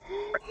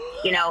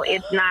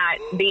It's not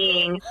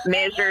being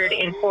measured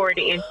and poured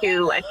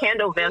into a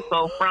candle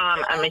vessel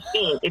from a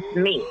machine. It's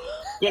me.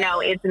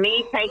 It's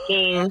me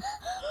taking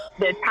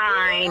the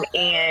time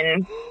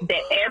and the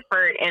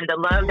effort and the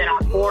love that I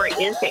pour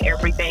into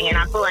everything. And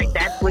I feel like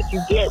that's what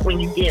you get when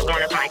you get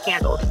one of my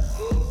candles.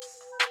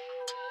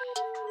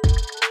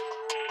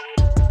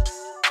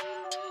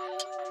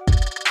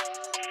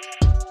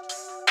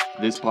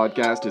 This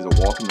podcast is a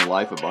walk in the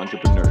life of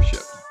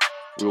entrepreneurship.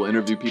 We will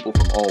interview people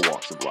from all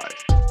walks of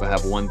life, but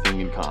have one thing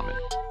in common.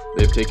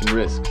 They have taken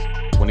risks,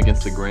 went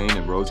against the grain,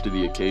 and rose to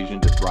the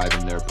occasion to thrive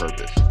in their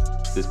purpose.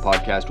 This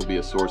podcast will be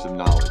a source of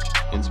knowledge,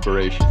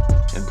 inspiration,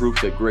 and proof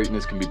that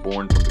greatness can be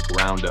born from the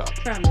ground up.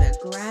 From the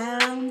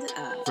ground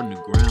up. From the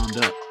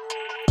ground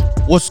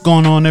up. What's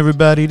going on,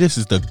 everybody? This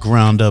is the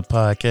Ground Up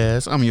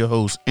Podcast. I'm your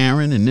host,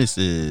 Aaron, and this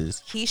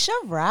is Keisha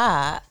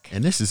Rock.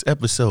 And this is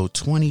episode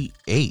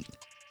 28.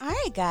 All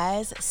right,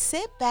 guys,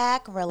 sit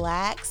back,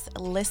 relax,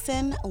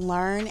 listen,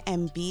 learn,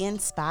 and be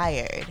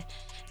inspired.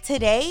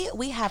 Today,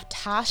 we have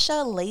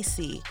Tasha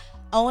Lacey,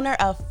 owner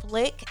of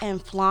Flick and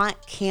Flaunt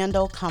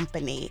Candle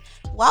Company.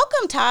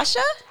 Welcome,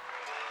 Tasha.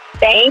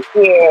 Thank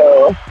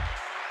you.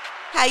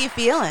 How you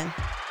feeling?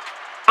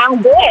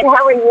 I'm good.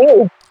 How are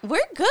you?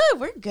 We're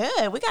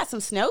good. We got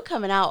some snow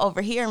coming out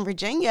over here in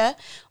Virginia.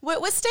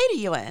 What state are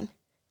you in?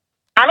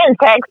 I'm in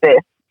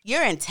Texas.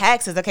 You're in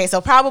Texas. Okay, so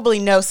probably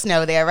no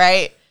snow there,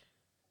 right?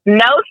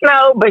 No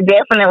snow, but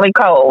definitely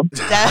cold.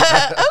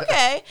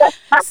 Okay.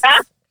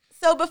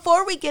 So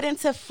before we get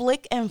into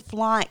Flick and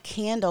Flaunt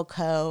Candle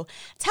Co.,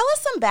 tell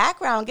us some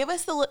background. Give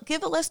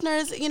the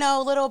listeners, a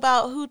little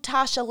about who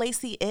Tasha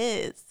Lacey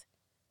is.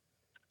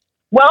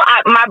 Well,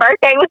 my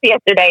birthday was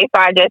yesterday,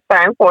 so I just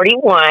turned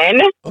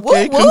 41.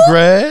 Okay, Woo, woo.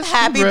 congrats.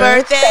 Happy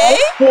congrats. birthday.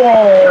 Thank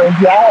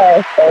you.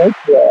 Yes, thank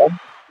you.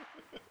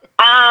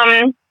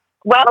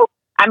 Well,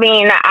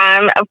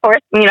 I'm, of course,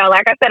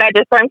 like I said, I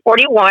just turned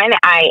 41.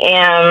 I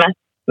am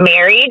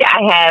married.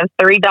 I have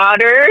 3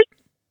 daughters.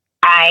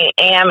 I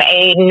am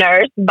a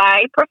nurse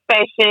by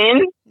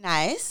profession.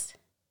 Nice.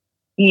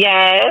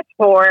 Yes,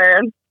 for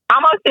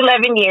almost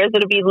 11 years.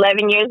 It'll be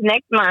 11 years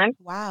next month.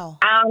 Wow.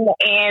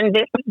 And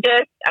this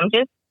is I'm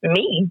just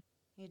me.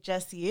 You're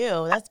just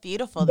you. That's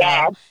beautiful, though.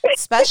 Yes.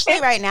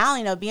 Especially right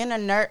now, being a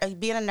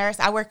nurse.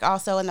 I work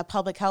also in the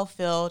public health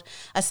field,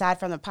 aside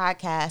from the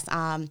podcast.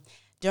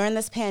 During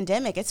this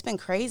pandemic, it's been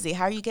crazy.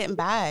 How are you getting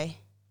by?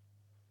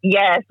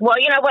 Yes. Well,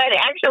 you know what?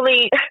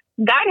 Actually,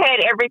 God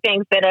had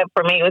everything set up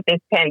for me with this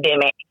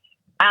pandemic.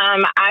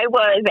 I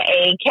was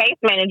a case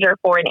manager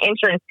for an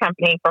insurance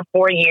company for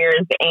 4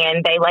 years,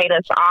 and they laid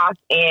us off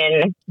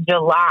in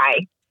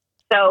July.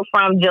 So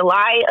from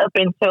July up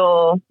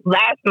until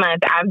last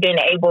month, I've been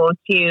able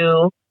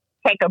to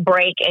take a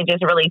break and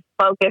just really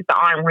focus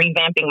on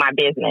revamping my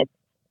business.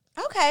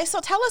 Okay.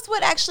 So tell us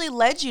what actually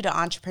led you to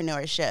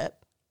entrepreneurship.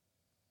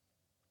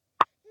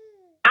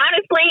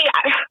 Honestly,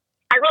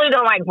 I really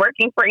don't like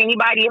working for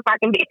anybody if I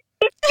can be.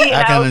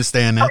 I can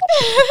understand that.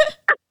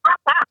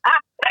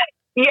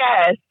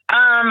 Yes.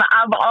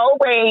 I've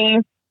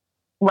always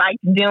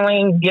liked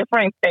doing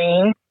different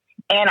things,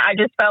 and I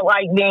just felt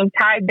like being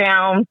tied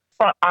down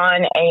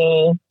on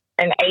an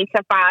 8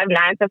 to 5,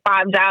 9 to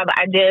 5 job.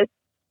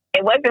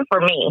 It wasn't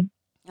for me.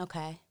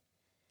 Okay.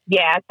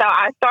 Yeah. So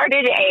I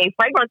started a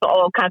fragrance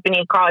oil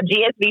company called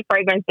GSB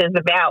Fragrances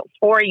about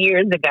 4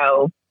 years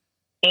ago.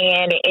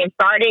 And I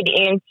started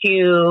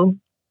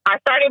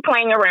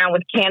playing around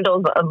with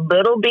candles a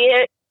little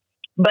bit,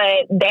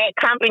 but that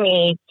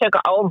company took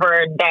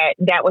over.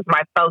 That was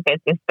my focus,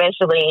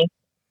 especially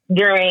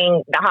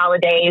during the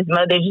holidays,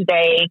 Mother's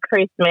Day,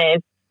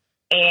 Christmas,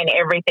 and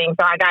everything.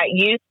 So I got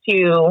used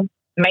to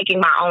making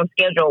my own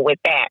schedule with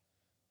that.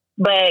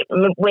 But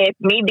with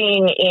me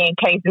being in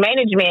case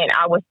management,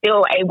 I was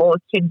still able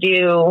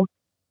to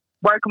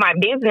work my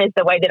business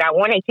the way that I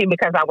wanted to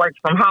because I worked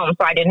from home,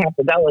 so I didn't have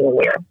to go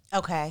anywhere.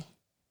 Okay.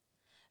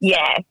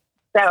 Yes.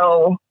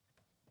 So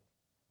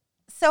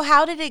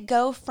how did it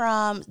go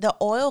from the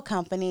oil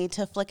company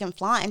to Flick and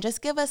Flaunt? And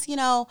just give us,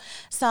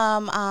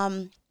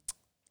 some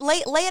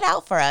lay it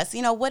out for us.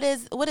 What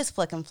is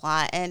Flick and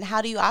Flaunt, and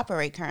how do you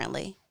operate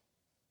currently?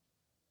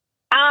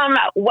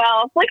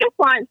 Well, Flick and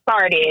Flaunt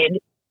started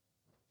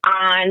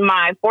on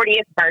my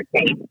 40th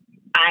birthday.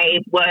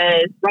 I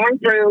was going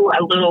through a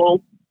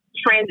little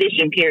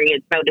transition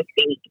period, so to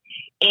speak,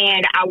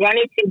 and I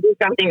wanted to do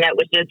something that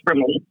was just for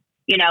me.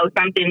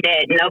 Something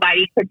that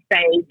nobody could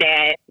say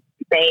that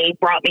they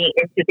brought me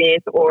into this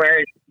or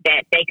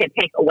that they could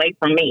take away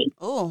from me.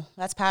 Oh,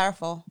 that's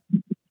powerful.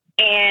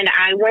 And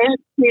I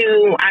went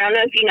to, I don't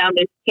know if you know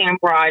Miss Kim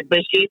Broad, but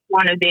she's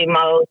one of the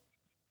most,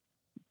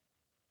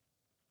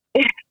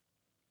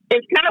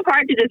 it's kind of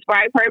hard to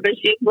describe her, but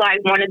she's like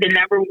one of the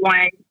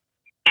 #1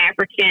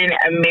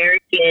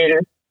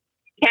 African-American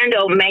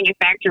candle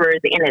manufacturers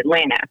in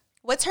Atlanta.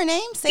 What's her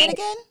name? Say it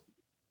again.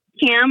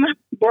 Kim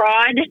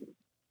Broad.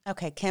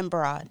 Okay, Kim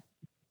Broad.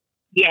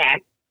 Yes.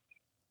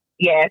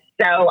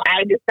 So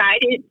I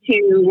decided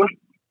to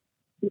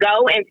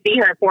go and see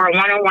her for a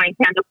one-on-one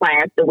candle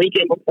class the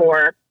weekend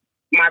before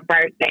my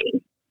birthday.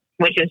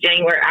 which was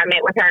January. I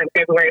met with her on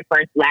February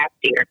 1st last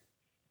year.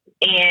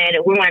 And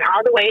we went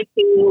all the way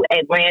to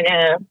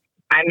Atlanta.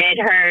 I met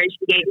her.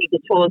 She gave me the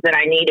tools that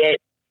I needed.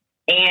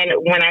 And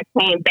when I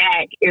came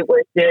back, it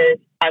was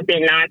just, I've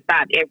been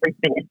nonstop ever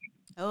since.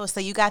 Oh, so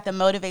you got the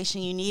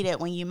motivation you needed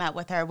when you met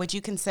with her. Would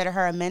you consider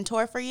her a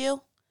mentor for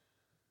you?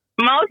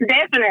 Most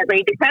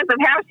definitely, because of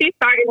how she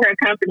started her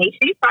company.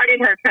 She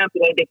started her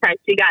company because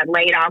she got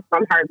laid off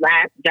from her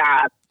last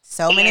job.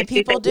 So many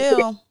people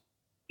do.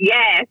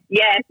 Yes.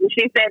 And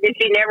she said that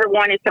she never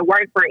wanted to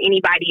work for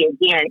anybody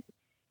again.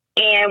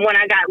 And when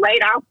I got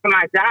laid off from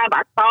my job,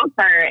 I called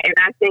her and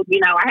I said,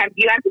 you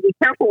have to be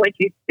careful what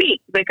you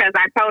speak, because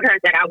I told her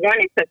that I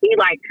wanted to be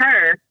like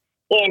her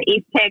in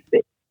East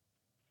Texas.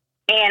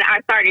 And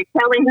I started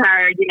telling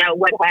her,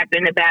 what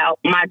happened about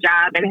my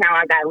job and how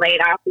I got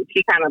laid off. And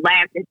she kind of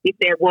laughed and she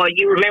said, well,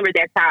 you remember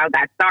that's how I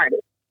got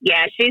started.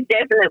 Yeah, she's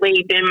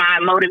definitely been my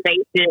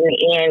motivation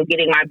in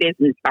getting my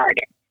business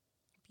started.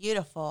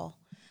 Beautiful.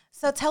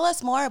 So tell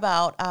us more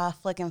about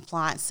Flick and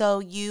Flaunt. So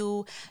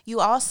you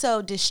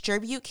also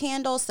distribute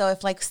candles. So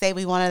if, like, say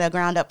we wanted a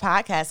Ground Up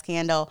podcast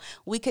candle,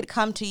 we could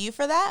come to you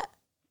for that?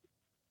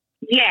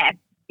 Yes.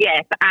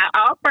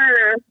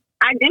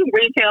 I do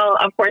retail,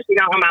 of course,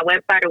 on my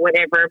website or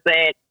whatever,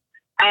 but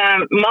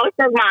most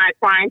of my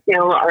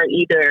clientele are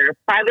either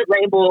private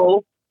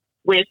label,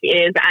 which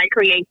is I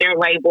create their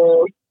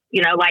labels.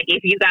 Like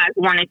if you guys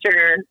wanted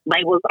your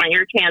labels on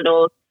your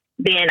candles,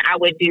 then I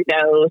would do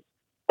those.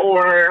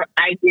 Or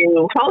I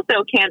do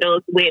wholesale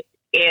candles with,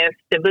 if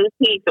the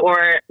boutiques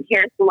or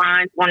hair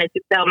salons wanted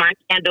to sell my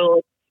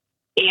candles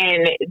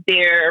in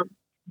their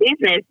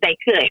business, they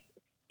could.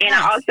 And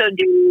nice. I also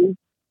do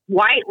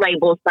white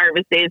label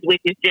services, which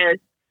is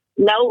just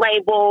no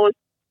labels.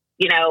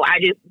 I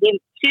just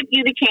ship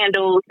you the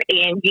candles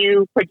and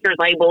you put your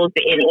labels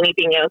and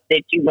anything else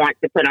that you want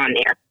to put on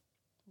there.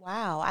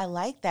 Wow, I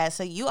like that.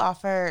 So you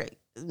offer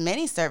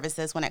many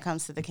services when it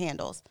comes to the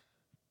candles.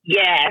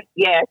 Yes.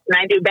 And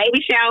I do baby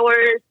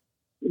showers,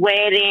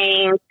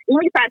 weddings,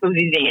 any type of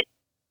event.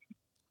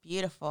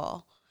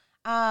 Beautiful.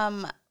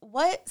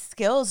 What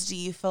skills do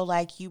you feel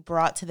like you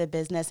brought to the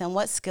business, and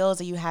what skills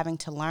are you having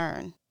to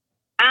learn?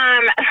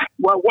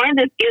 Well, one of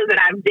the skills that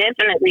I've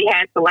definitely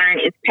had to learn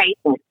is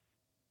patience.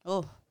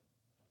 Oh.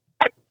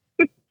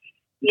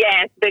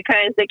 Yes,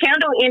 because the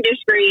candle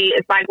industry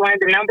is like one of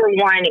the number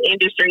one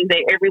industries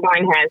that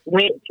everyone has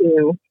went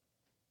to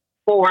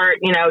for,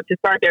 to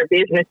start their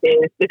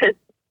businesses, because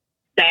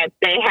that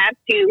they have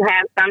to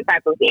have some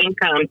type of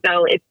income.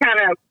 So it's kind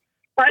of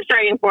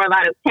frustrating for a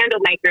lot of candle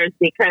makers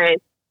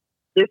because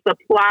the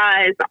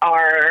supplies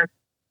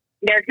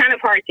they're kind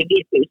of hard to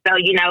get to. So,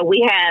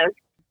 we have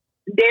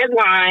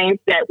deadlines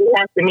that we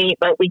have to meet,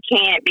 but we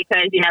can't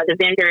because, the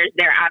vendors,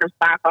 they're out of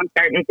stock on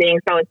certain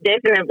things. So it's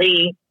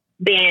definitely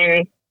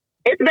been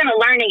a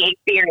learning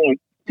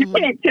experience, to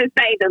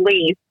say the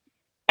least,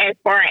 as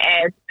far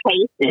as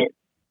patience.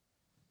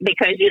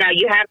 Because, you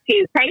have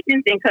to,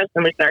 patience and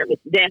customer service,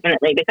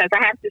 definitely, because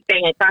I have to stay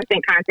in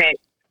constant contact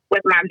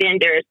with my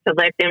vendors to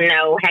let them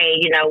know, hey,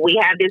 we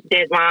have this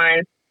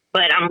deadline,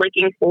 but I'm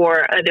looking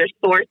for other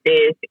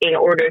sources in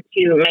order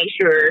to make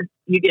sure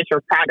you get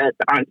your products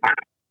on time.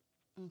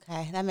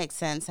 Okay, that makes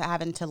sense.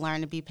 Having to learn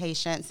to be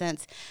patient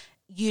since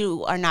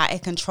you are not in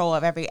control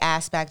of every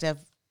aspect of,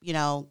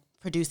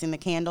 producing the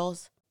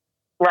candles.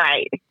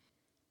 Right.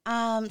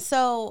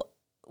 So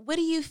what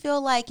do you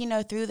feel like,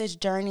 through this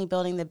journey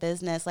building the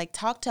business? Like,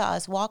 talk to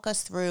us, walk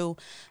us through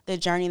the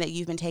journey that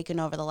you've been taking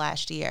over the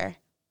last year.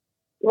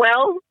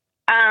 Well,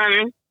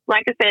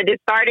 like I said, it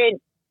started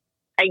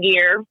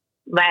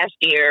last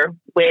year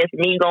with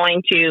me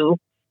going to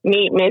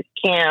meet Miss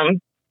Kim.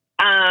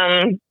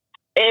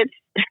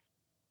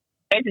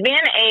 It's been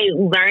a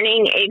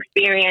learning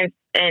experience.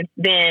 It's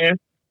been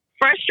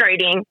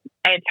frustrating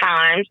at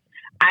times.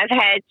 I've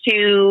had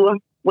to,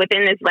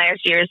 within this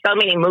last year, so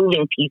many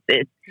moving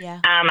pieces.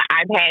 Yeah.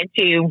 I've had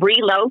to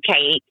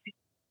relocate,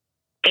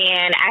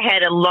 and I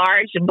had a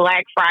large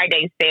Black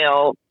Friday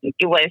sale.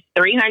 It was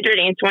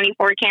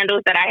 324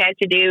 candles that I had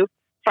to do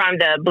from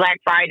the Black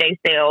Friday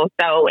sale.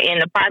 So in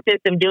the process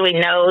of doing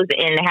those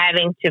and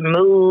having to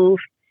move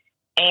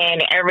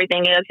and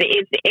everything else,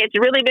 it's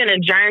really been a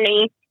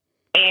journey,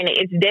 and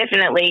it's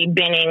definitely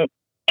been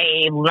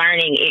a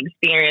learning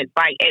experience.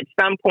 Like, at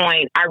some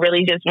point, I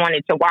really just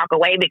wanted to walk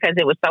away because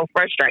it was so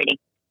frustrating.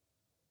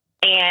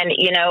 And,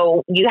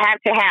 you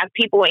have to have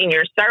people in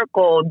your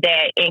circle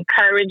that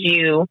encourage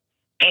you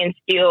and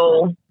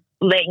still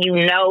let you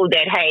know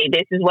that, hey,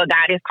 this is what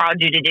God has called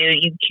you to do.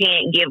 You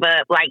can't give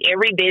up. Like,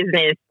 every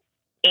business,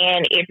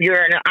 and if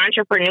you're an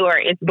entrepreneur,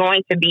 it's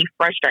going to be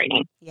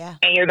frustrating. Yeah.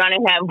 And you're going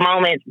to have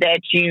moments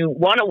that you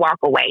want to walk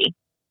away.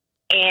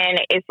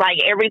 And it's like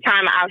every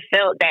time I've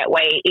felt that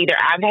way, either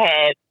I've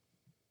had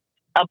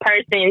a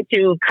person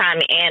to come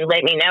and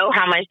let me know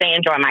how much they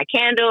enjoy my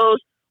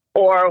candles,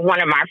 or one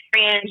of my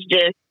friends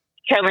just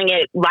telling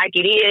it like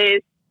it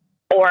is,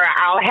 or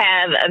I'll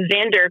have a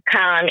vendor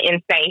come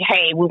and say,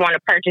 hey, we want to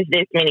purchase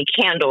this many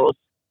candles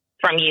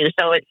from you.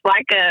 So it's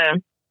like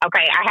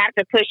okay, I have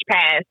to push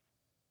past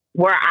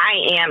where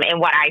I am and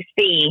what I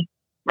see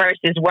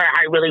versus where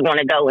I really want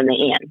to go in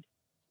the end.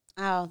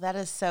 Oh, that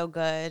is so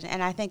good.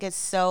 And I think it's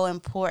so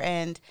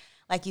important,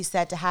 like you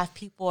said, to have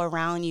people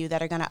around you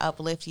that are going to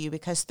uplift you,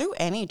 because through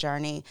any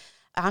journey,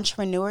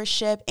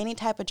 entrepreneurship, any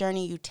type of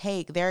journey you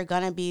take, there are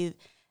going to be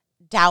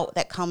doubt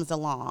that comes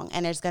along,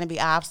 and there's going to be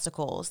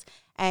obstacles,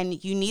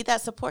 and you need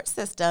that support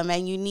system,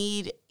 and you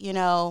need,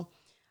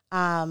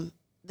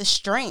 the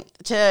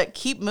strength to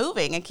keep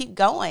moving and keep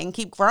going,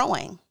 keep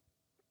growing.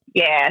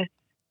 Yeah.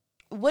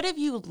 What have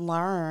you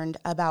learned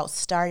about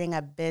starting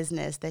a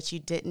business that you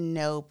didn't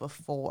know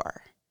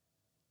before?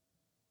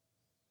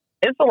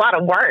 It's a lot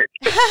of work.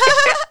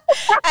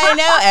 I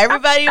know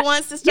everybody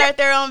wants to start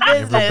their own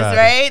business,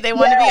 right? They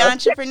want to be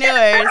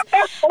entrepreneurs,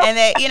 and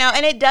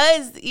and it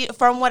does,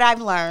 from what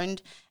I've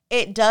learned,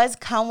 it does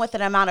come with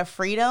an amount of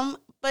freedom,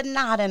 but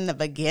not in the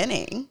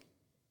beginning.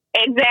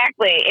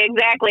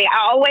 Exactly.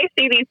 I always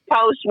see these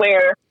posts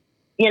where,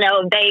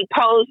 they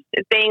post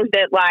things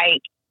that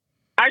like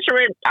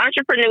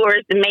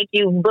entrepreneurs to make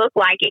you look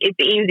like it's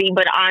easy,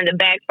 but on the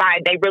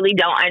backside, they really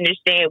don't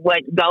understand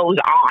what goes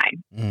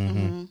on.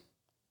 Mm-hmm.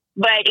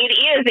 But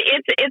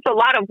it's a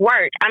lot of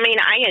work. I mean,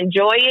 I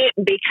enjoy it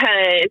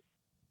because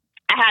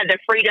I have the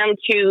freedom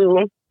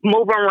to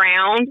move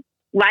around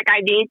like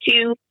I need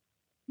to,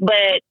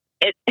 but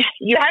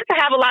you have to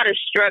have a lot of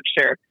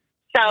structure.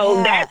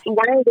 So That's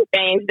one of the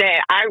things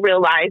that I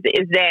realized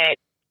is that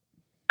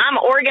I'm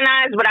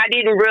organized, but I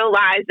didn't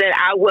realize that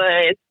I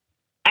was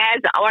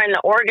as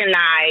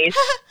unorganized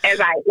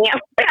as I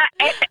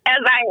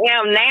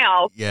am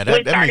now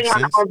with starting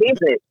my own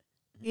business.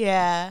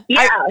 Yeah.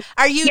 Yeah.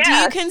 Are you? Yeah. Do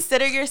you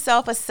consider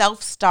yourself a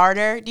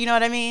self-starter? Do you know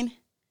what I mean?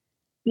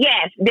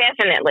 Yes,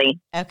 definitely.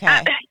 Okay.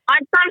 On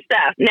some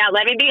stuff. Now,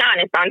 let me be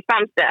honest. On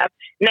some stuff.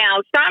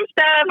 Now, some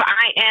stuff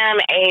I am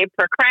a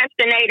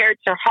procrastinator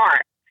to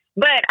heart,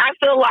 but I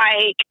feel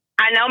like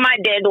I know my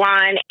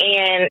deadline,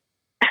 and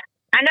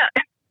I know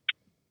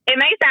it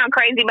may sound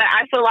crazy, but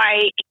I feel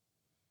like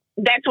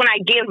that's when I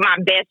give my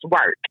best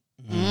work.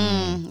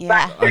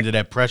 Yeah. Under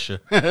that pressure.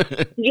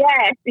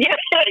 Yes.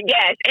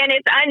 And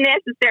it's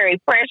unnecessary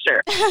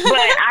pressure.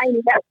 But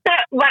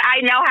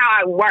I know how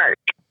I work.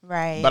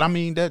 Right. But I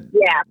mean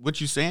what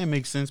you're saying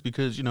makes sense,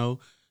 because,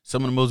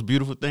 some of the most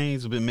beautiful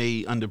things have been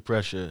made under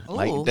pressure. Ooh.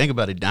 Like, think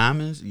about it,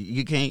 diamonds.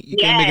 You can't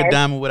make a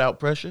diamond without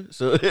pressure.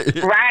 So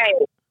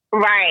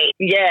Right.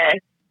 Yes.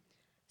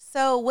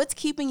 So what's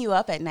keeping you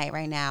up at night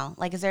right now?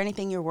 Like, is there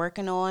anything you're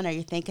working on or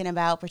you're thinking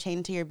about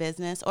pertaining to your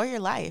business or your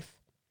life?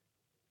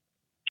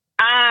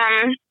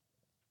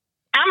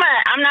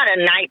 I'm not a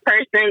night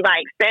person.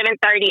 Like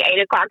 7:30,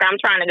 8 o'clock, I'm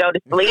trying to go to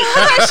sleep.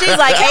 She's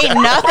like,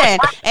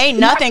 ain't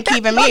nothing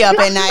keeping me up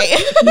at night.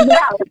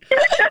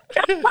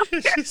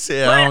 She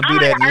said, I don't do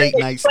that late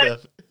night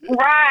stuff.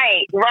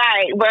 Right.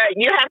 But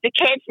you have to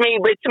catch me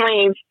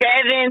between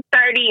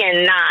 7:30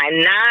 and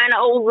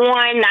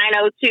 9:01, 9:02.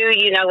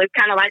 It's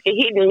kind of like a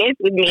hit and miss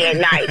with me at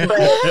night. But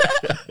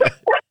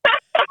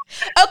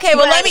okay,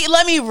 well,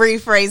 let me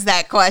rephrase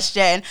that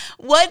question.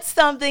 What's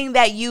something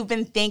that you've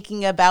been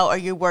thinking about or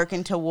you're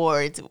working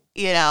towards,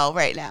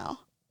 right now?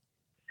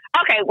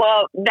 Okay,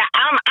 well,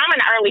 I'm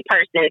an early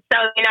person, so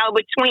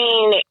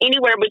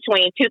anywhere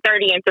between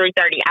 2:30 and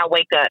 3:30, I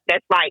wake up.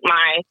 That's like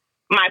my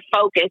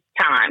focus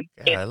time.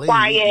 It's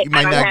quiet.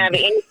 I don't have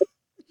any.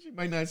 She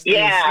might not stay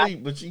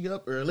asleep, but she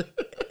up early.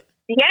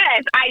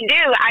 Yes, I do.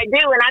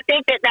 And I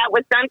think that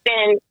was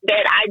something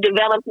that I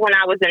developed when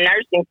I was in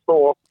nursing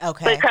school.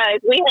 Okay. Because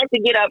we had to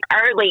get up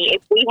early.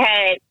 If we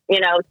had,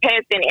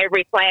 tests in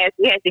every class,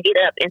 we had to get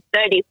up and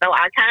study. So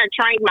I kind of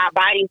trained my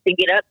body to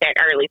get up that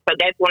early. So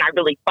that's when I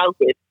really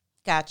focused.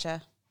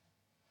 Gotcha.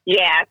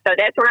 Yeah, so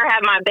that's when I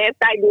have my best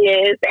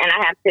ideas, and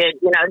I have to,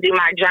 do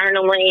my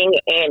journaling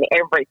and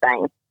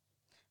everything.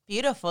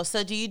 Beautiful.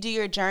 So do you do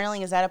your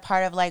journaling? Is that a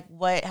part of like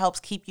what helps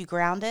keep you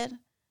grounded?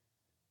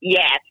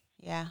 Yes.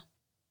 Yeah.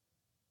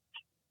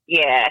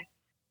 Yeah.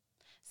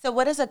 So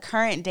what does a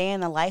current day in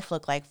the life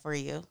look like for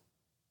you?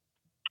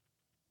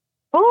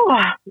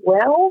 Oh,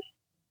 well,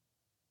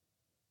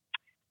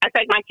 I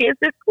take my kids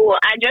to school.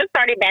 I just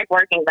started back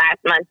working last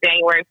month,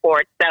 January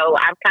 4th. So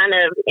I've kind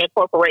of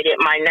incorporated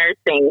my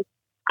nursing.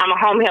 I'm a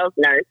home health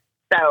nurse.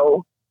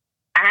 So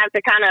I have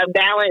to kind of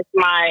balance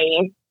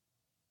my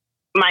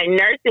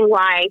nursing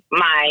life,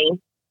 my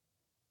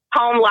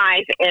home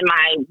life, and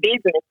my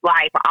business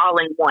life all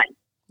in one.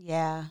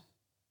 Yeah.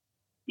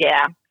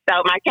 Yeah.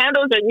 So my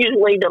candles are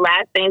usually the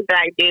last things that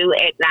I do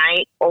at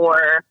night,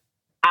 or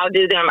I'll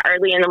do them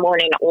early in the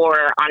morning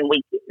or on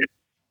weekends.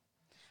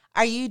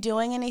 Are you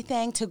doing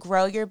anything to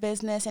grow your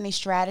business? Any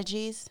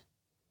strategies?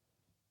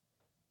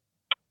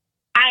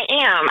 I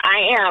am.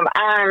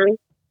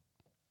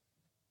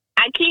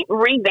 I keep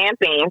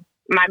revamping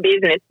my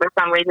business for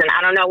some reason.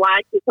 I don't know why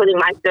I keep putting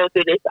myself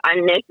through this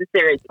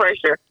unnecessary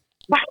pressure.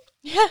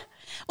 Yeah.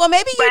 Well,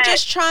 maybe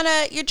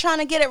you're trying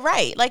to get it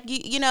right. Like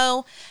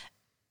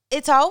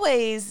it's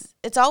always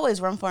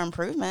room for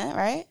improvement,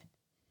 right?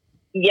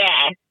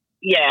 Yes.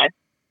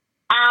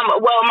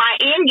 Well, my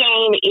end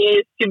game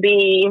is to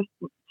be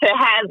to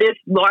have this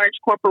large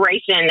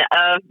corporation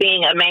of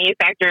being a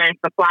manufacturer and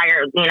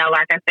supplier,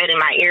 like I said, in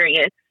my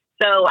area.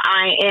 So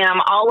I am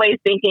always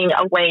thinking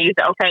of ways,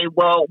 okay,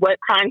 well, what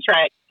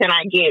contracts can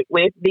I get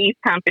with these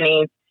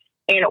companies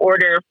in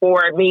order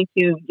for me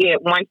to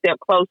get one step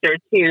closer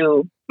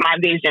to my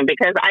vision?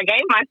 Because I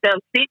gave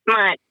myself 6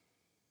 months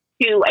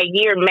to a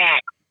year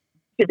max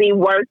to be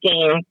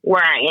working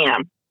where I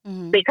am.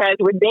 Mm-hmm. Because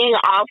with being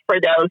off for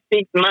those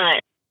 6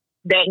 months,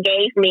 that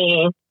gave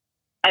me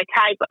a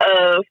type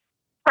of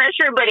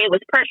pressure, but it was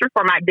pressure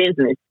for my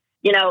business.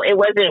 It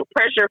wasn't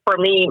pressure for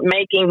me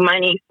making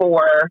money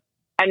for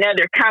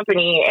another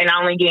company and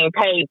only getting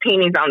paid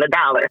pennies on the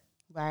dollar.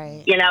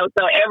 Right.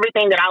 So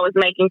everything that I was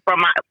making from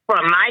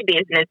my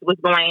business was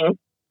going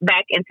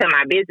back into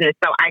my business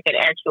so I could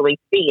actually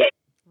see it.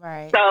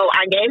 Right. So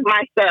I gave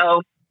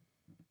myself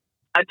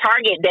a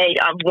target date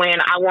of when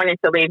I wanted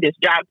to leave this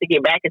job to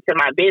get back into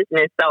my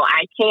business so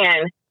I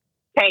can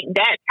take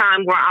that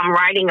time where I'm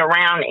riding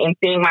around and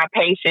seeing my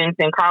patients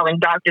and calling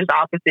doctors'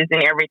 offices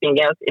and everything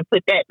else and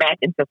put that back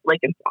into Flick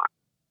and Flaunt.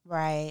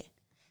 Right.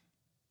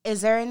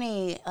 Is there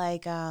any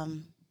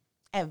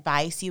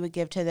advice you would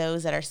give to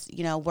those that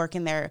are,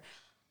 working their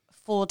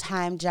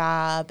full-time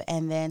job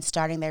and then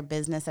starting their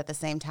business at the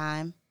same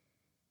time?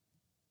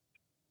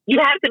 You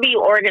have to be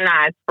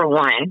organized, for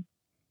one.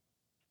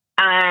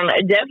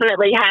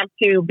 Definitely have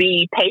to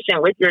be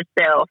patient with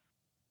yourself.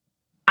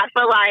 I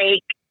feel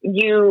like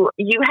you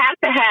have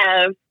to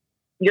have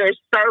your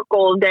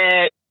circle,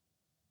 that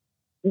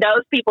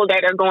those people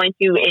that are going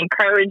to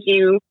encourage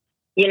you,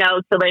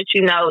 to let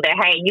you know that,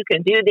 hey, you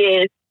can do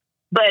this,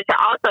 but to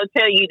also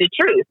tell you the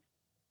truth,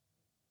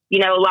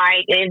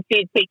 and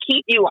to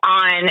keep you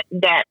on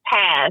that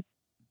path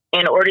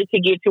in order to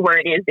get to where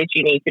it is that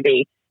you need to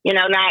be.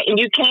 And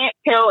you can't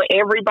tell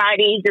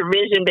everybody your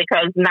vision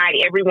because not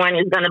everyone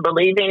is going to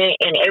believe in it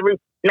and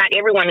not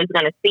everyone is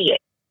going to see it.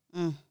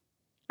 Mm.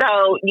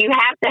 So you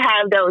have to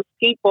have those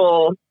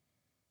people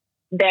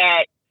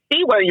that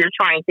see where you're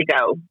trying to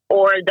go,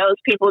 or those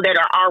people that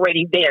are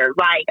already there.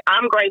 Like,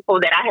 I'm grateful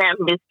that I have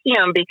Miss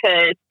Kim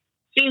because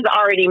she's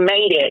already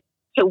made it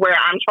to where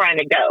I'm trying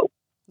to go.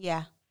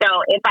 Yeah. So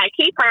if I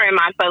keep her in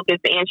my focus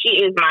and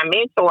she is my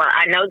mentor,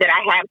 I know that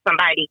I have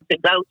somebody to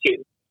go to.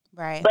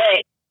 Right.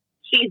 But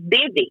she's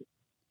busy.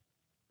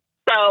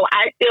 So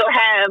I still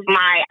have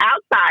my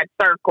outside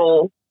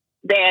circle,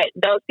 that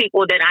those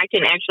people that I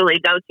can actually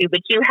go to.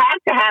 But you have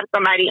to have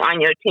somebody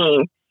on your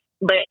team,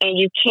 and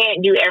you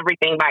can't do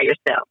everything by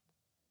yourself.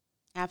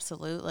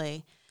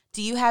 Absolutely.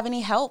 Do you have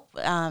any help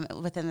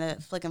within the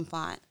Flick and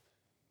Flaunt?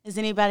 Is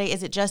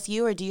it just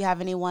you, or do you have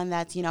anyone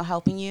that's,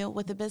 helping you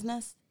with the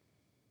business?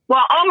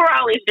 Well,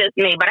 overall, it's just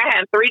me, but I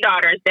have 3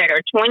 daughters that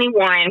are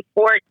 21,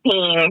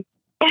 14,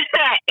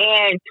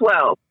 and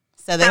 12.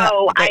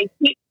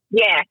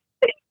 Yes.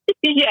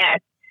 Yes.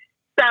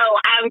 So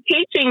I'm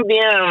teaching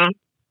them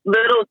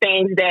little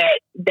things that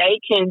they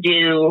can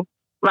do,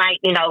 like,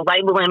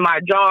 labeling my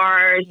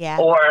jars,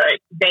 or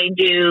they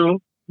do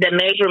the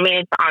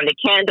measurements on the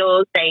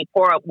candles, they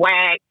pour up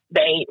wax,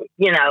 they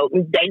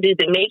do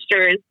the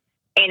mixtures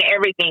and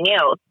everything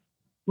else.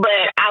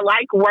 But I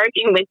like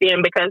working with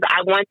them because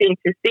I want them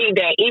to see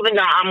that even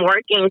though I'm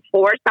working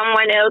for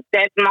someone else,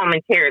 that's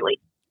momentarily.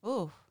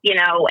 Ooh.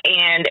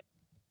 And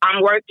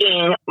I'm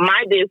working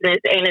my business,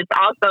 and it's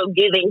also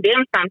giving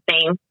them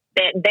something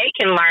that they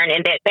can learn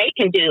and that they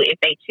can do if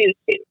they choose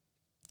to.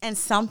 And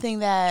something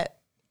that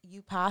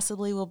you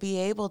possibly will be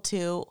able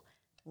to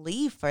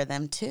leave for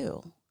them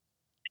too.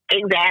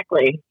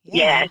 Exactly. Yeah.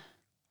 Yes.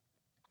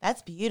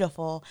 That's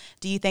beautiful.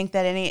 Do you think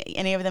that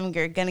any of them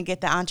are going to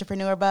get the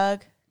entrepreneur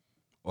bug?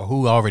 Or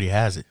who already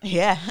has it?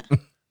 Yeah.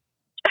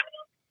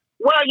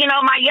 Well,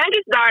 my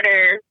youngest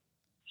daughter,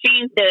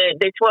 she's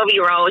the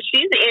 12-year-old.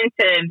 She's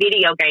into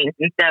video games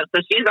and stuff.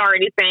 So she's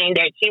already saying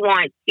that she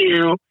wants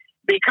to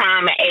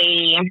become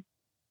a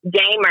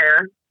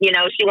gamer.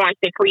 She wants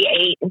to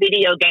create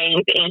video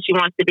games and she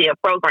wants to be a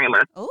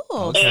programmer. Ooh,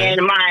 okay.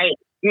 And my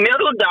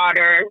middle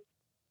daughter,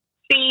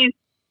 she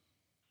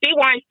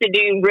wants to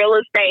do real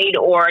estate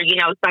or,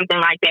 something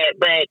like that.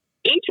 But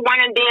each one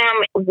of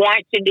them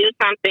want to do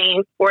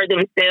something for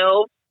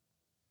themselves.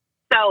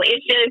 So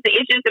it's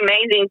just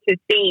amazing to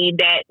see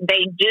that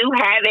they do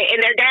have it,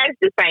 and their dad's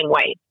the same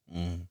way.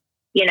 Mm.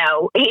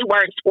 He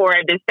works for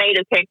the state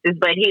of Texas,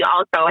 but he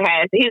also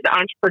has his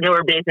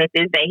entrepreneur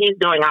businesses that he's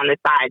doing on the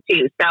side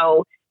too.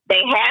 So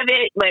they have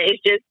it, but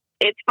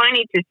it's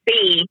funny to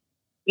see,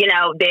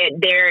 that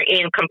they're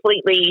in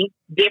completely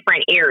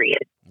different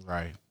areas.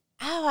 Right.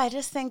 Oh, I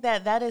just think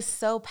that is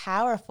so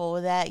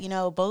powerful that,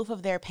 both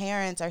of their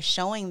parents are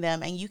showing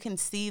them, and you can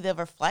see the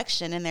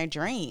reflection in their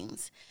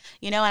dreams,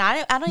 and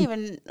I don't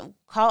even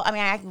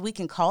we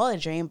can call it a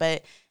dream,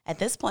 but at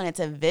this point it's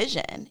a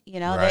vision,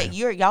 right. That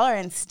y'all are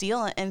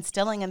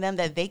instilling in them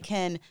that they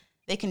can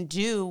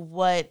do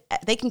what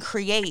they can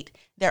create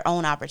their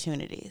own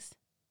opportunities.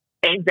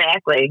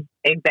 Exactly.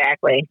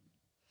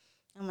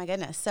 Oh my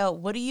goodness. So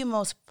what are you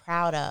most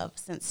proud of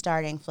since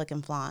starting Flick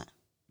and Flaunt?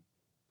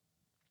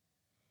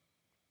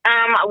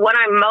 What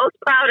I'm most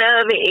proud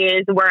of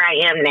is where I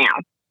am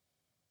now.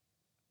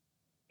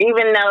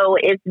 even though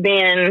it's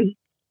been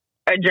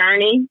a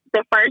journey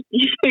the first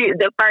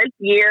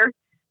year,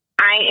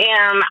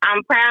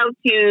 I'm proud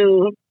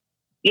to,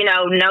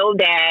 know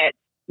that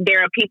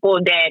there are people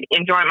that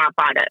enjoy my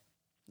product.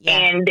 Yeah.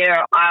 And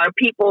there are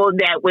people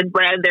that would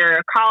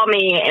rather call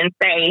me and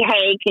say,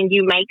 hey, can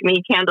you make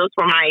me candles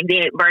for my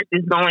event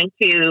versus going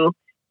to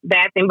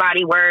Bath and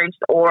Body Works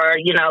or,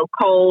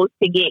 Kohl's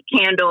to get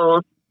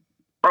candles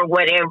or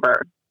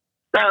whatever.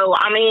 So,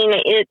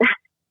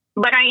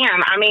 but I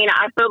am.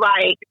 I feel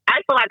like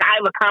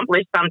I've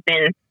accomplished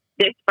something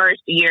this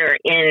first year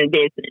in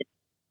business.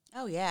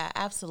 Oh, yeah,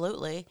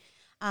 absolutely.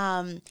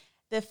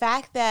 The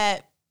fact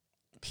that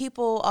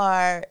people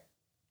are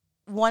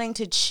wanting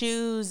to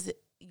choose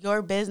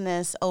your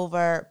business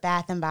over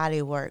Bath and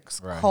Body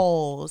Works, right.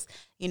 Kohl's,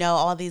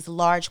 all these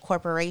large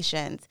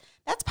corporations,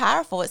 that's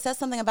powerful. It says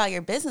something about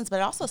your business, but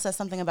it also says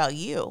something about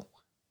you.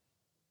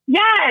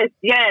 Yes.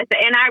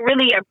 And I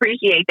really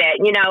appreciate that.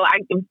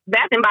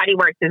 Bath and Body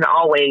Works has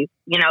always,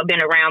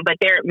 been around, but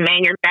they're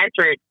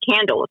manufactured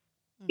candles,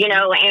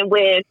 and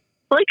with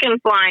Flourishing,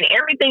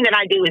 everything that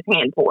I do is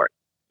hand poured.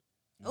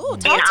 Ooh,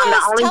 tell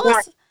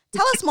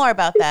us more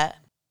about that.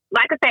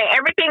 Like I say,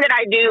 everything that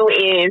I do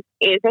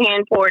is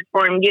hand poured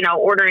from,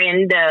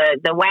 ordering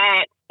the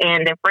wax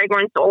and the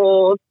fragrance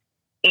oils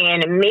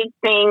and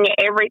mixing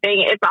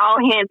everything. It's all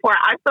hand poured.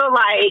 I feel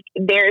like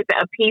there's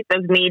a piece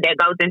of me that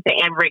goes into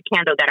every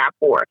candle that I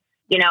pour.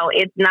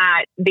 It's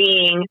not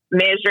being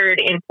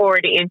measured and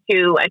poured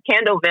into a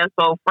candle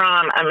vessel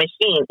from a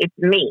machine. It's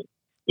me.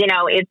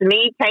 It's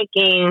me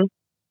taking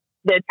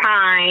the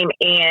time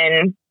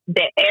and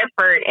the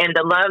effort and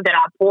the love that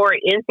I pour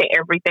into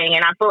everything.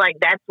 And I feel like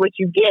that's what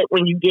you get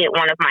when you get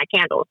one of my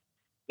candles.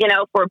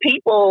 For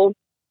people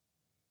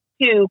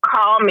to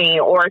call me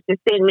or to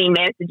send me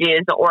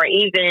messages or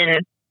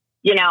even,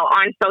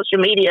 on social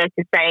media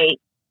to say,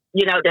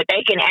 that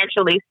they can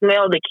actually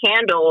smell the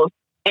candles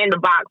in the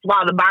box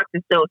while the box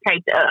is still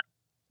taped up.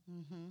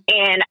 Mm-hmm.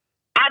 And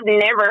I've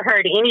never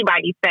heard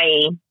anybody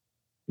say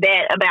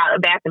that about a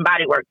Bath and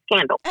Body Works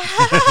candle.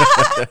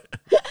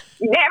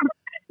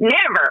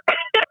 Never.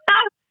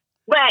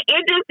 But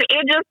it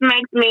just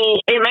makes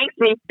me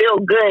feel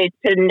good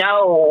to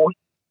know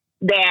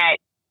that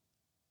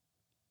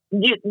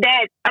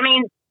that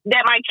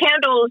my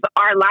candles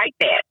are like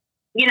that.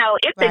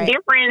 It's right. A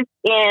difference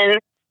in,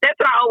 that's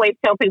what I always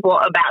tell people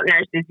about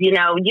nurses. You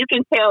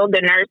can tell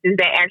the nurses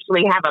that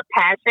actually have a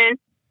passion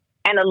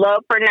and a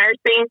love for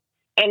nursing.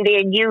 And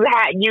then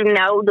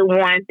the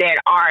ones that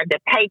are the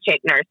paycheck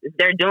nurses.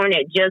 They're doing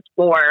it just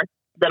for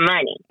the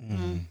money.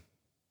 Mm-hmm.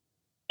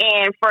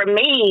 And for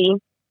me,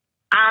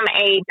 I'm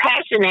a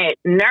passionate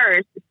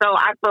nurse, so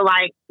I feel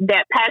like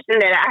that passion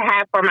that I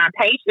have for my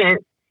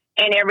patients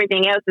and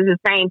everything else is the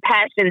same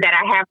passion that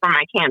I have for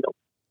my candles.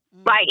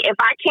 Mm. Like if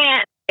I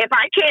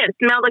can't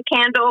smell the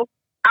candle,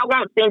 I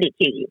won't send it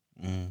to you.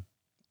 Mm.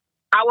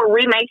 I will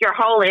remake your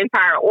whole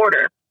entire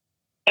order.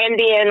 And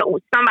then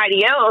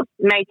somebody else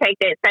may take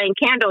that same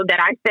candle that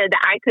I said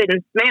that I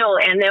couldn't smell,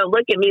 and they'll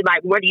look at me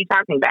like, what are you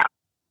talking about?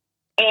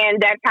 And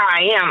that's how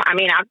I am. I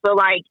feel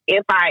like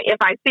if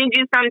I send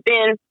you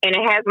something and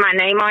it has my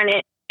name on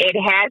it, it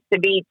has to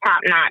be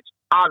top notch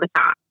all the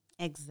time.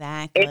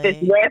 Exactly. If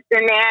it's less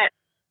than that,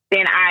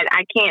 then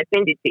I can't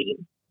send it to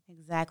you.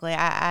 Exactly.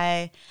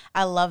 I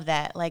love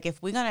that. Like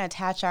if we're gonna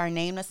attach our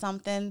name to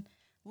something,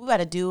 we got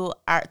to do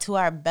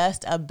our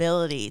best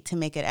ability to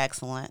make it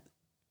excellent.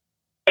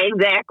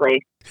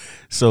 Exactly.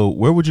 So,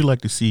 where would you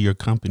like to see your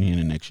company in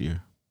the next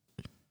year?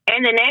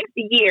 In the next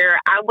year,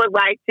 I would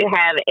like to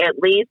have at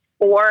least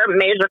 4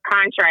 major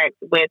contracts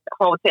with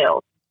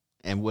hotels.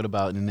 And what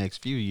about in the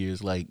next few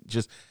years? Like,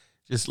 just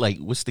like,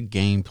 what's the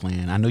game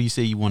plan? I know you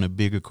say you want a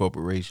bigger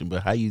corporation,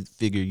 but how you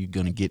figure you're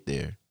going to get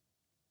there?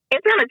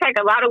 It's going to take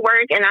a lot of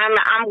work, and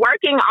I'm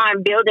working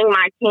on building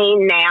my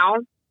team now.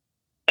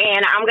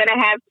 And I'm going to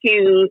have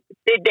to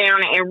sit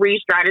down and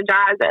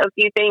re-strategize a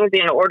few things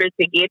in order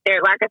to get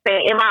there. Like I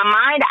said, in my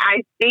mind,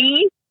 I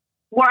see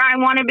where I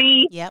want to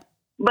be. Yep.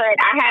 But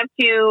I have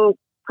to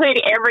put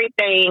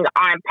everything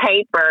on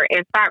paper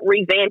and start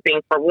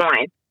revamping for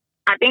one.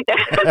 I think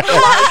that's the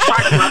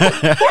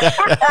largest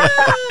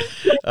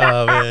part.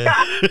 Oh, man.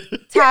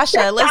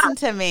 Tasha, listen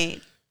to me.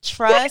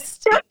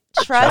 Trust the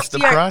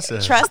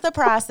process. Trust the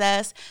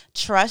process.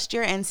 Trust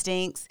your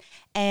instincts.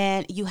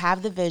 And you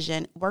have the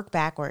vision. Work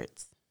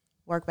backwards.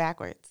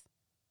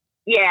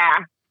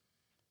 Yeah.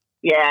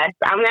 Yes,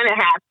 I'm going to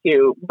have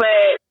to.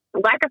 But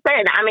like I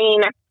said,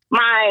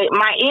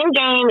 my end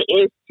game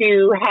is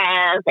to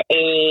have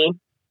a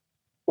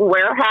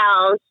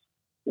warehouse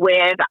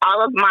with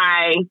all of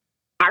my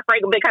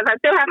fragrance, because I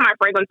still have my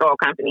fragrance oil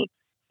company.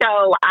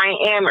 So I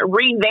am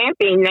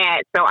revamping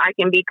that so I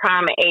can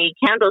become a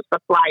candle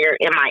supplier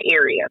in my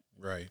area.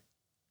 Right.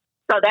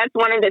 So that's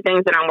one of the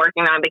things that I'm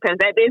working on, because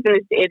that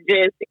business,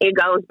 it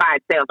goes by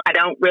itself. I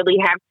don't really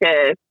have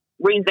to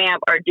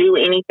revamp or do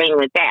anything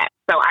with that.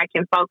 So I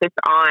can focus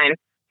on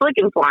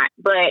Flourishing.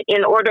 But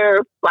in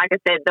order, like I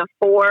said,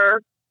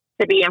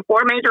 to be in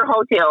 4 major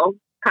hotel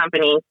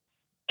companies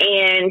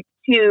and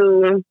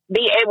to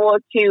be able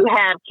to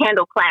have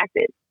candle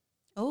classes.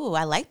 Oh,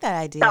 I like that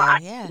idea. So I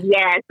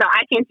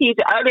can teach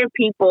other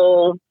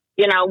people,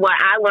 what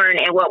I learned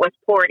and what was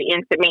poured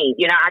into me.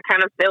 I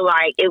kind of feel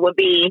like it would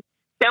be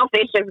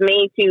selfish of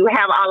me to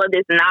have all of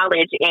this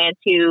knowledge and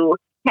to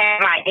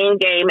have my end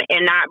game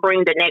and not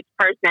bring the next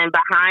person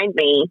behind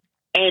me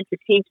and to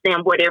teach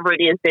them whatever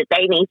it is that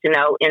they need to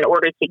know in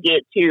order to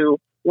get to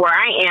where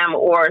I am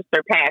or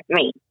surpass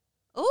me.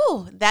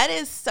 Ooh, that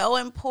is so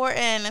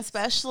important,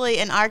 especially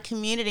in our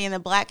community, in the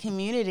Black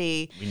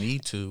community. We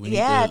need to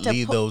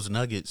leave those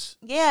nuggets.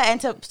 Yeah,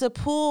 and to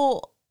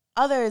pull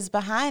others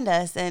behind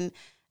us and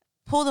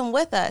pull them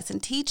with us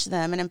and teach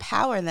them and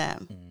empower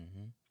them.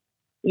 Mm-hmm.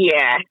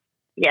 Yeah,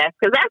 yes,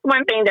 because that's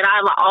one thing that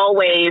I've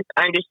always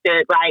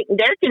understood. Like,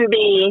 there can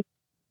be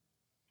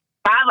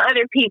 5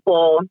 other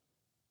people,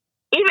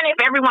 even if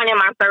everyone in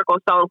my circle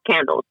sold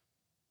candles,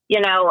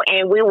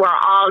 and we were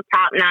all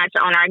top notch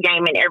on our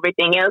game and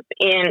everything else.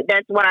 And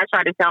that's what I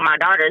try to tell my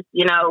daughters,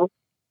 it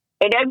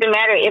doesn't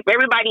matter if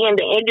everybody in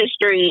the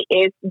industry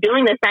is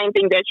doing the same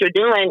thing that you're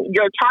doing,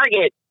 your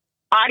target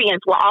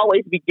audience will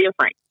always be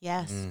different.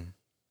 Yes.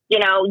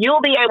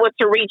 You'll be able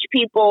to reach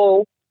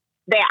people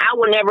that I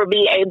will never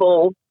be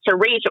able to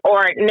reach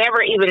or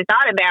never even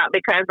thought about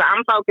because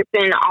I'm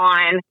focusing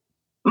on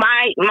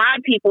my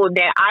people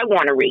that I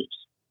want to reach.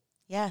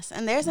 Yes,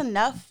 and there's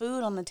enough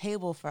food on the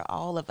table for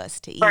all of us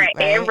to eat, for right?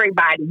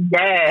 everybody,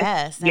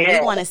 yes. And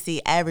we want to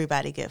see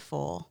everybody get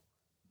full.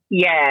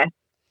 Yeah.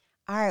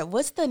 All right,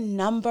 what's the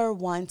number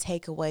one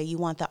takeaway you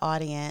want the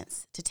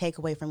audience to take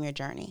away from your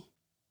journey?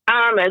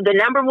 The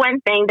number one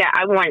thing that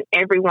I want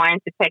everyone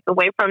to take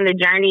away from the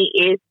journey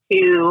is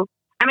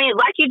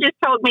like you just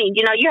told me,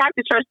 you have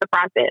to trust the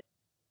process.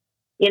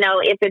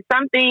 If it's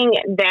something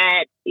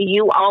that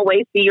you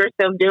always see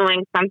yourself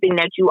doing, something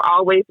that you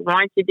always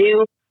want to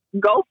do,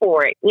 go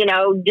for it.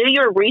 Do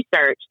your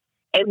research.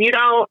 If you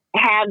don't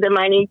have the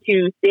money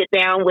to sit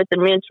down with a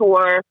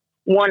mentor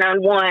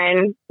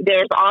one-on-one,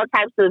 there's all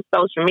types of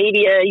social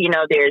media.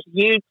 There's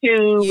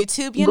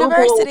YouTube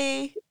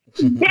University.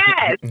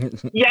 Yes.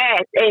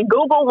 And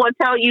Google will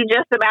tell you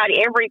just about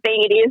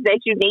everything it is that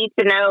you need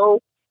to know.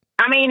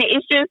 I mean,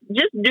 it's just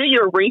do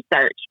your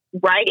research.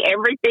 Write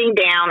everything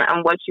down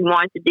on what you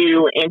want to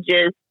do and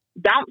just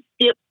don't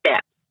skip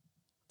steps.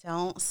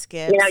 Don't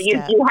skip.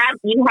 You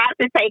have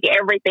to take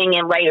everything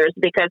in layers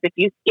because if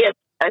you skip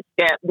a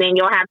step, then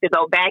you'll have to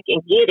go back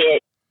and get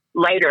it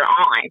later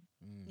on.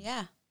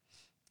 Yeah.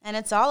 And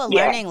it's all a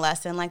learning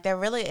lesson. Like there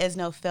really is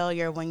no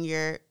failure when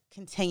you're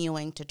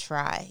continuing to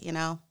try,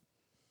 Yeah.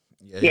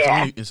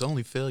 It's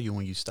only failure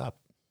when you stop.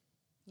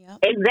 Yep.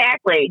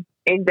 Exactly.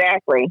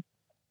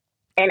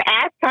 And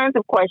ask tons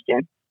of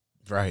questions.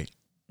 Right.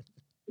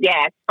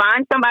 Yes.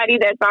 Find somebody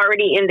that's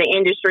already in the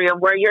industry of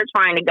where you're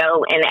trying to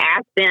go and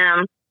ask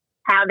them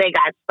how they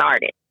got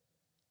started.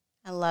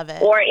 I love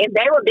it. Or if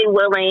they would be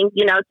willing,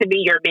 to be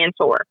your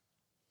mentor.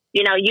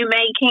 You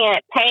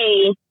can't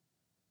pay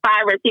 $500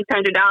 or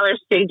 $600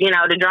 to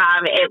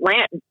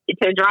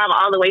drive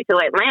all the way to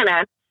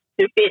Atlanta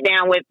to sit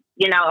down with,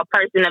 a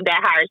person of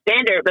that higher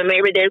standard, but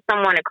maybe there's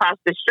someone across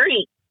the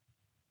street,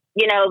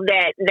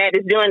 that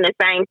is doing the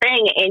same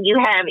thing and you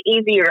have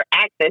easier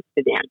access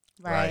to them.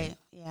 Right.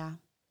 Yeah.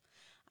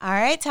 All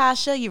right,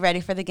 Tasha, you ready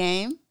for the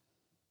game?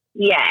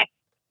 Yes.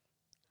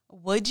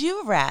 Would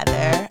you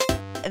rather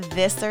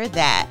this or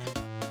that?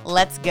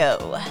 Let's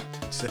go.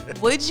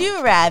 Would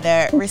you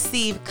rather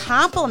receive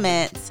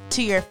compliments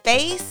to your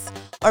face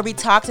or be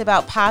talked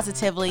about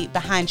positively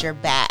behind your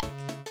back?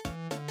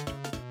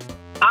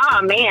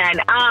 Oh,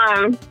 man.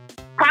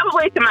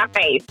 Probably to my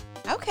face.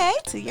 Okay,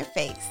 to your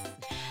face.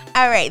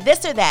 All right,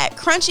 this or that,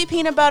 crunchy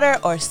peanut butter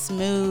or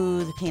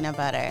smooth peanut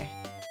butter?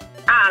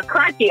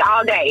 Crunchy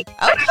all day.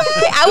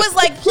 Okay, I was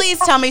like, please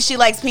tell me she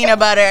likes peanut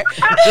butter.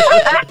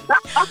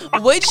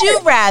 Would you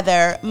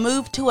rather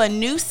move to a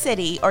new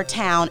city or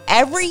town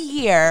every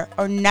year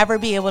or never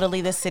be able to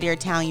leave the city or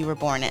town you were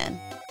born in?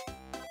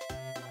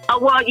 Oh,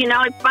 well,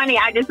 it's funny.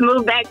 I just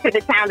moved back to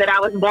the town that I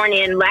was born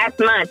in last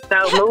month,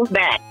 so move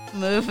back.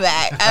 Move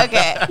back.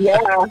 Okay.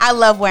 Yeah. I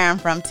love where I'm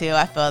from, too.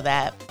 I feel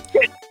that.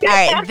 All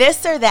right,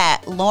 this or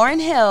that, Lauryn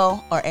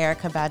Hill or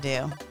Erykah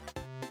Badu?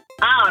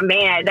 Oh,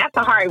 man, that's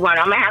a hard one.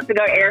 I'm going to have to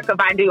go Erykah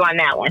Badu on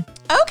that one.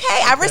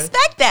 Okay, I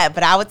respect that,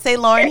 but I would say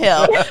Lauryn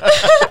Hill.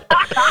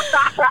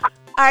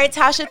 All right,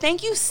 Tasha,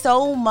 thank you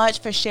so much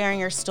for sharing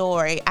your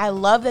story. I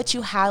love that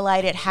you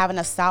highlighted having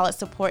a solid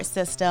support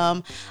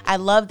system. I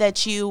love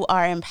that you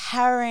are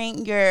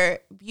empowering your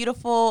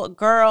beautiful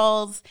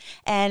girls,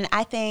 and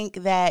I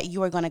think that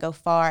you are going to go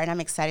far, and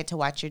I'm excited to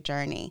watch your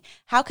journey.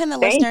 How can the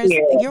listeners...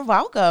 You're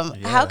welcome.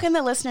 Yeah. How can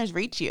the listeners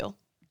reach you?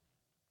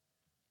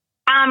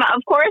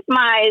 Of course,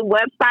 my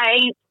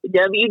website,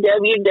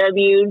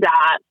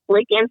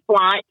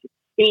 www.flickandflaunt,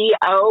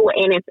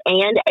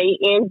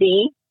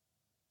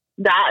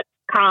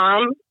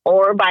 CONAND.com,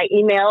 or by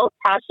email,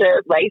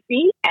 Tasha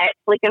Lacey at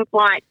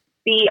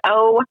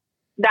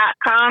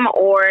flickandflauntco.com,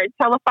 or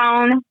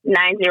telephone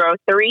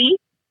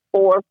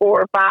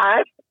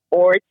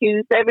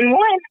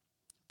 903-445-4271.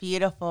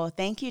 Beautiful.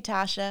 Thank you,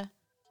 Tasha.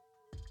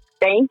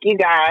 Thank you,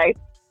 guys.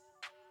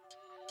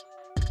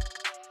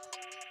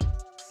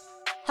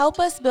 Help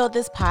us build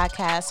this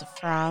podcast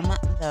from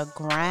the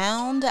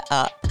ground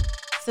up.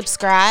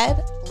 Subscribe,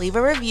 leave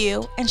a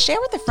review, and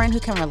share with a friend who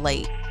can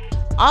relate.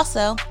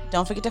 Also,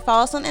 don't forget to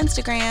follow us on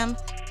Instagram,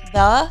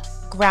 The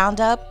Ground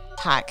Up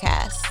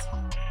Podcast.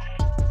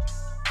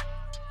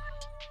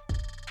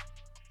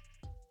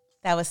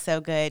 That was so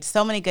good.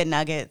 So many good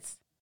nuggets.